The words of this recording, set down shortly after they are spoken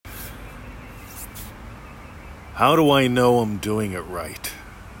How do I know I'm doing it right?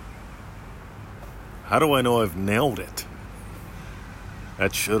 How do I know I've nailed it?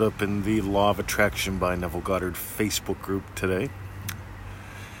 That showed up in the Law of Attraction by Neville Goddard Facebook group today.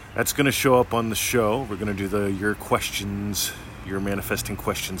 That's going to show up on the show. We're going to do your questions, your manifesting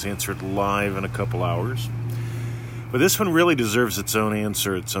questions answered live in a couple hours. But this one really deserves its own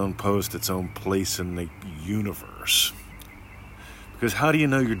answer, its own post, its own place in the universe. Because how do you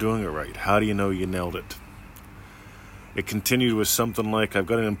know you're doing it right? How do you know you nailed it? It continued with something like, I've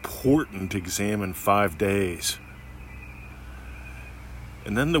got an important exam in 5 days.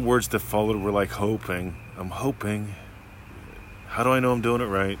 And then the words that followed were like hoping. I'm hoping. How do I know I'm doing it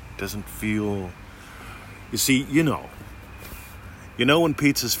right? Doesn't feel... You see, you know. You know when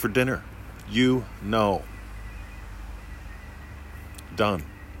pizza's for dinner. You know. Done.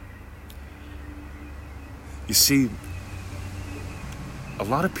 You see, a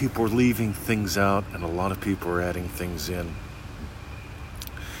lot of people are leaving things out and a lot of people are adding things in.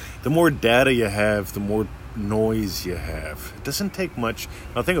 The more data you have, the more noise you have. It doesn't take much.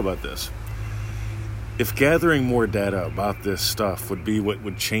 Now think about this. If gathering more data about this stuff would be what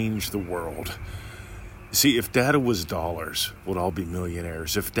would change the world. See, if data was dollars, we'd all be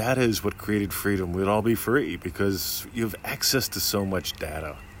millionaires. If data is what created freedom, we'd all be free because you have access to so much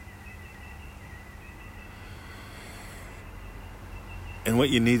data. And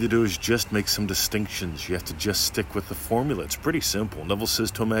what you need to do is just make some distinctions. You have to just stick with the formula. It's pretty simple. Neville says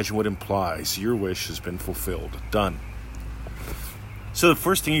to imagine what implies your wish has been fulfilled. Done. So the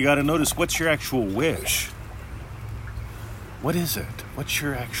first thing you got to notice, what's your actual wish? What is it? What's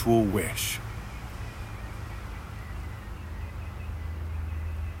your actual wish?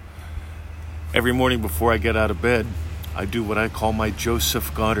 Every morning before I get out of bed, I do what I call my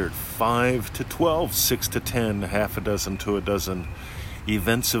Joseph Goddard. 5 to 12, 6 to 10, half a dozen to a dozen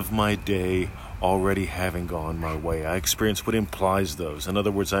events of my day already having gone my way. I experience what implies those. In other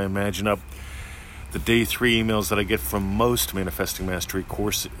words, I imagine up the day 3 emails that I get from most Manifesting Mastery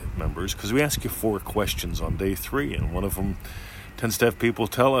course members, because we ask you 4 questions on day 3, and one of them tends to have people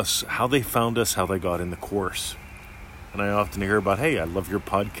tell us how they found us, how they got in the course. And I often hear about, hey, I love your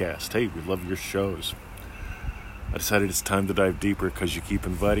podcast. Hey, we love your shows. I decided it's time to dive deeper because you keep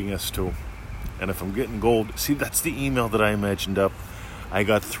inviting us to. And if I'm getting gold, see, that's the email that I imagined up. I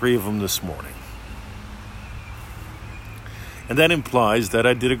got 3 of them this morning. And that implies that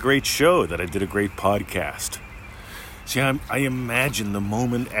I did a great show, that I did a great podcast. See, I imagine the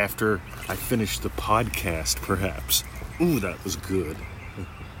moment after I finished the podcast, perhaps. Ooh, that was good.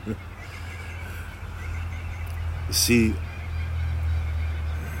 See,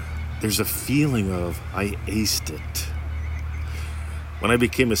 there's a feeling of I aced it. When I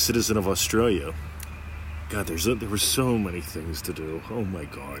became a citizen of Australia, God, there were so many things to do. Oh my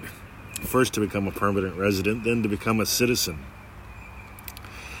God. First to become a permanent resident, then to become a citizen.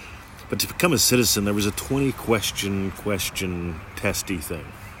 But to become a citizen, there was a 20-question testy thing.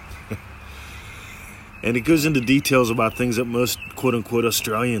 And it goes into details about things that most quote-unquote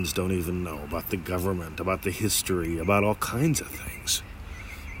Australians don't even know, about the government, about the history, about all kinds of things.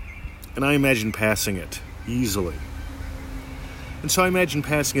 And I imagine passing it easily. And so I imagine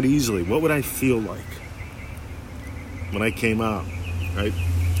passing it easily. What would I feel like when I came out, right?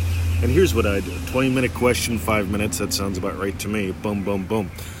 And here's what I do. 20-minute question, 5 minutes. That sounds about right to me. Boom, boom, boom.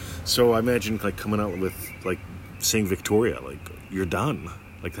 So I imagine like coming out with like saying Victoria, like you're done.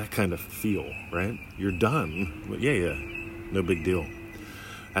 Like that kind of feel, right? You're done. But yeah. No big deal.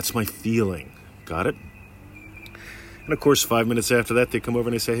 That's my feeling. Got it? And of course, 5 minutes after that, they come over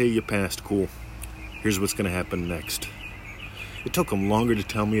and they say, hey, you passed. Cool. Here's what's going to happen next. It took them longer to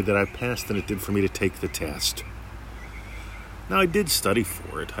tell me that I passed than it did for me to take the test. Now, I did study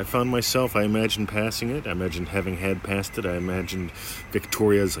for it. I imagined passing it. I imagined having had passed it. I imagined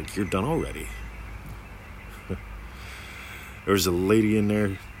Victoria's like, you're done already. There was a lady in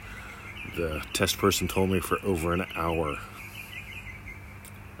there. The test person told me for over an hour.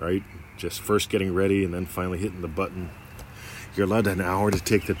 Right? Just first getting ready and then finally hitting the button. You're allowed an hour to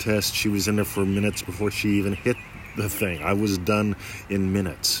take the test. She was in there for minutes before she even hit the thing. I was done in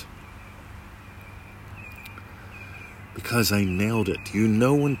minutes. Because I nailed it. You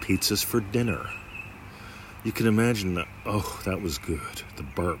know when pizza's for dinner. You can imagine that. Oh, that was good. The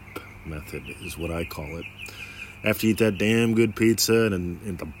burp method is what I call it. After you eat that damn good pizza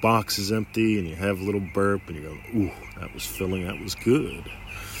and the box is empty and you have a little burp and you go, ooh, that was filling, that was good.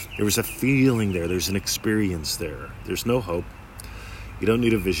 There was a feeling there. There's an experience there. There's no hope. You don't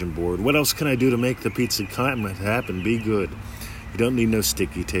need a vision board. What else can I do to make the pizza happen, be good? You don't need no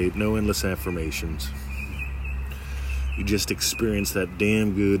sticky tape, no endless affirmations. You just experience that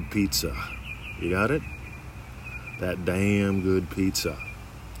damn good pizza. You got it? that damn good pizza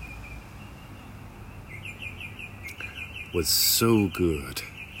was so good.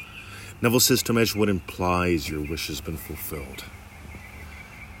 Neville says to imagine what implies your wish has been fulfilled.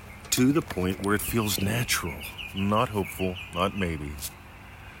 To the point where it feels natural. Not hopeful, not maybe.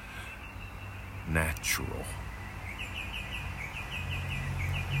 Natural.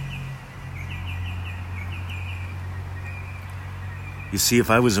 You see, if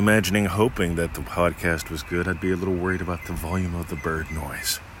I was imagining hoping that the podcast was good, I'd be a little worried about the volume of the bird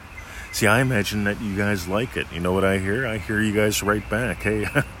noise. See, I imagine that you guys like it. You know what I hear? I hear you guys right back. Hey,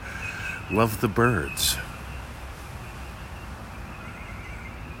 love the birds.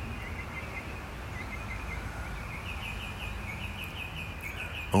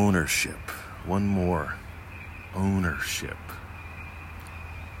 Ownership. One more. Ownership.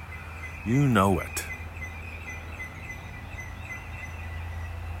 You know it.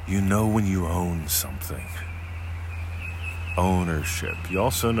 You know when you own something. Ownership. You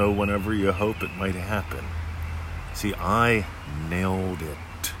also know whenever you hope it might happen. See, I nailed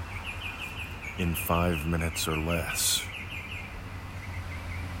it in 5 minutes or less.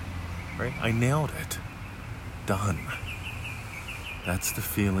 Right? I nailed it. Done. That's the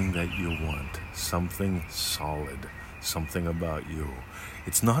feeling that you want. Something solid. Something about you.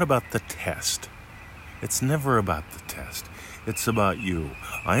 It's not about the test. It's never about the test. It's about you.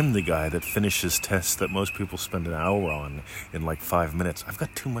 I'm the guy that finishes tests that most people spend an hour on in like 5 minutes. I've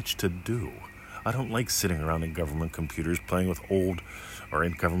got too much to do. I don't like sitting around in government computers playing with or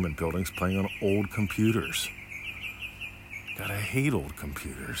in government buildings playing on old computers. God, I hate old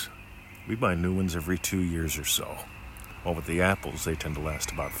computers. We buy new ones every 2 years or so. Well, with the Apples, they tend to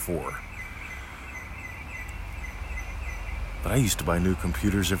last about 4. But I used to buy new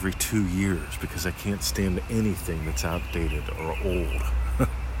computers every 2 years because I can't stand anything that's outdated or old.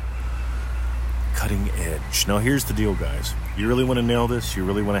 Cutting edge. Now, here's the deal, guys. You really want to nail this? You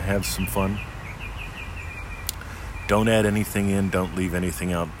really want to have some fun? Don't add anything in. Don't leave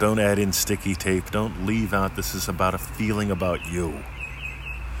anything out. Don't add in sticky tape. Don't leave out. This is about a feeling about you.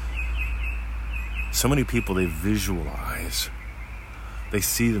 So many people, they visualize. They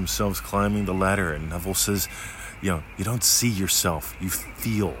see themselves climbing the ladder, and Neville says, you don't see yourself, you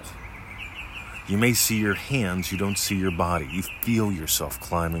feel. You may see your hands, you don't see your body. You feel yourself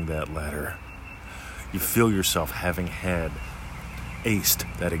climbing that ladder. You feel yourself having had aced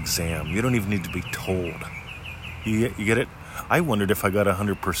that exam. You don't even need to be told. You get it? I wondered if I got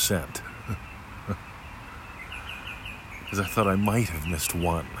 100%. Because I thought I might have missed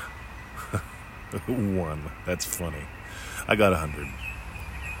one. One. That's funny. I got 100.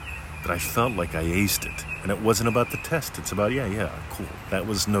 But I felt like I aced it. And it wasn't about the test. It's about, cool. That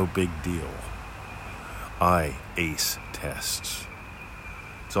was no big deal. I ace tests.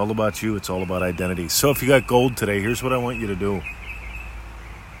 It's all about you. It's all about identity. So if you got gold today, here's what I want you to do.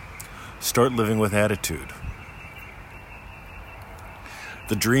 Start living with attitude.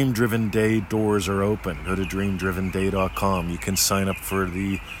 The Dream Driven Day doors are open. Go to dreamdrivenday.com. You can sign up for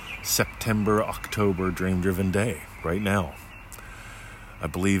the September-October Dream Driven Day right now. I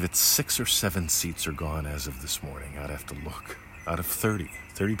believe it's 6 or 7 seats are gone as of this morning. I'd have to look. Out of 30.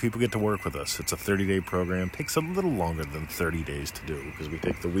 30 people get to work with us. It's a 30-day program. Takes a little longer than 30 days to do because we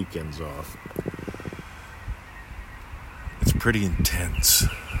take the weekends off. It's pretty intense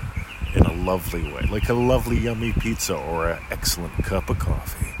in a lovely way. Like a lovely, yummy pizza or an excellent cup of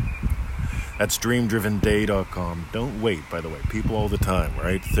coffee. That's dreamdrivenday.com. Don't wait, by the way. People all the time,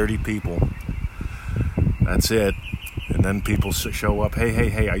 right? 30 people. That's it. And then people show up,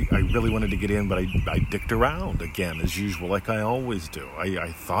 hey, I really wanted to get in, but I dicked around again, as usual, like I always do.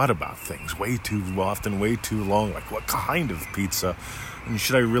 I thought about things way too often, way too long, like what kind of pizza? And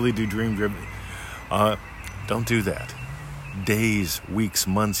should I really do Dream Driven? Don't do that. Days, weeks,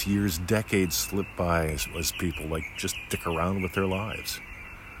 months, years, decades slip by as people like just dick around with their lives.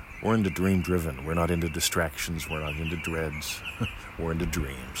 We're into Dream Driven. We're not into distractions. We're not into dreads. We're into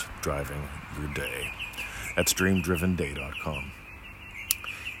dreams, driving your day. That's dreamdrivenday.com.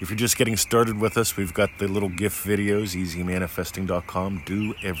 If you're just getting started with us, we've got the little GIF videos, easymanifesting.com.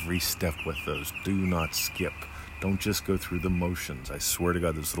 Do every step with those. Do not skip. Don't just go through the motions. I swear to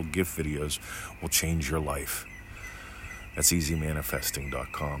God, those little GIF videos will change your life. That's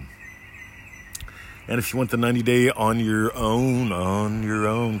easymanifesting.com. And if you want the 90-day on your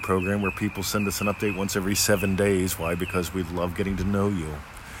own program where people send us an update once every 7 days. Why? Because we love getting to know you.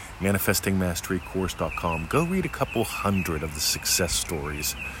 ManifestingMasteryCourse.com. Go read a couple hundred of the success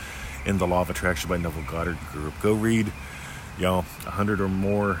stories in the Law of Attraction by Neville Goddard group. Go read, 100 or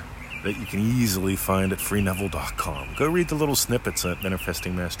more that you can easily find at freeneville.com. Go read the little snippets at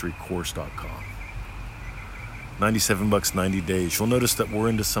ManifestingMasteryCourse.com. $97, 90 days. You'll notice that we're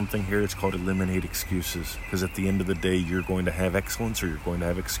into something here. It's called eliminate excuses. Because at the end of the day, you're going to have excellence or you're going to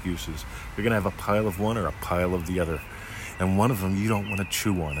have excuses. You're going to have a pile of one or a pile of the other. And one of them you don't want to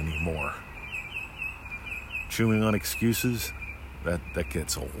chew on anymore. Chewing on excuses, that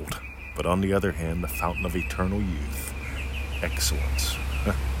gets old. But on the other hand, the fountain of eternal youth, excellence.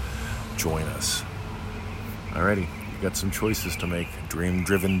 Join us. Alrighty, you've got some choices to make.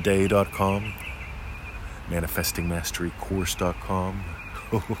 DreamDrivenDay.com, ManifestingMasteryCourse.com.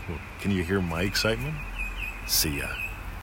 Can you hear my excitement? See ya.